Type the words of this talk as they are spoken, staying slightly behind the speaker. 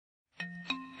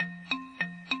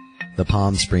The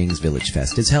Palm Springs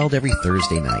Villagefest is held every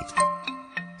Thursday night.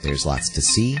 There's lots to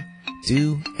see,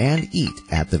 do, and eat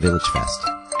at the Villagefest.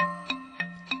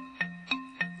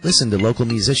 Listen to local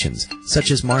musicians, such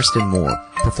as Marston Moore,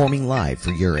 performing live for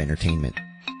your entertainment.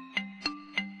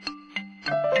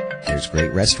 There's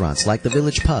great restaurants like the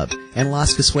Village Pub and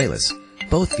Las Casuelas.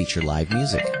 Both feature live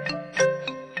music.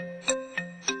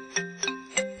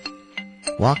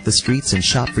 Walk the streets and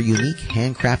shop for unique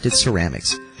handcrafted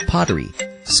ceramics, pottery,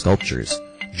 sculptures,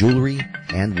 jewelry,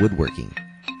 and woodworking.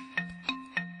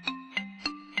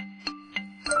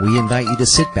 We invite you to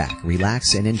sit back,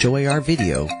 relax, and enjoy our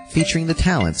video featuring the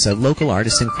talents of local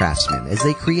artists and craftsmen as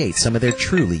they create some of their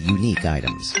truly unique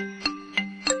items.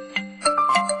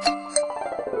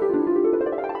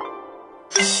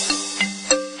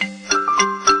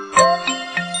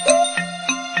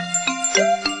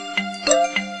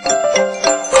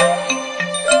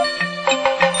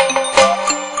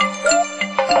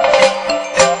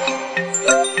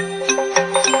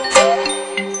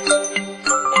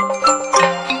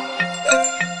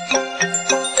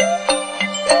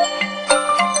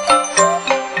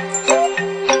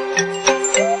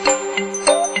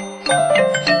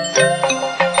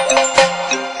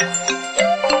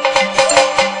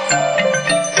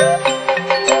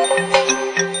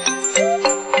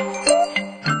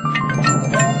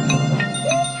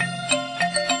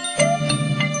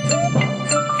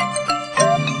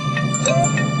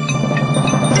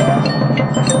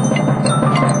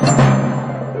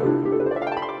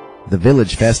 The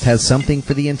Villagefest has something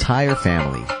for the entire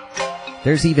family.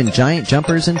 There's even giant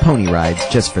jumpers and pony rides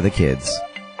just for the kids.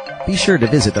 Be sure to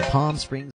visit the Palm Springs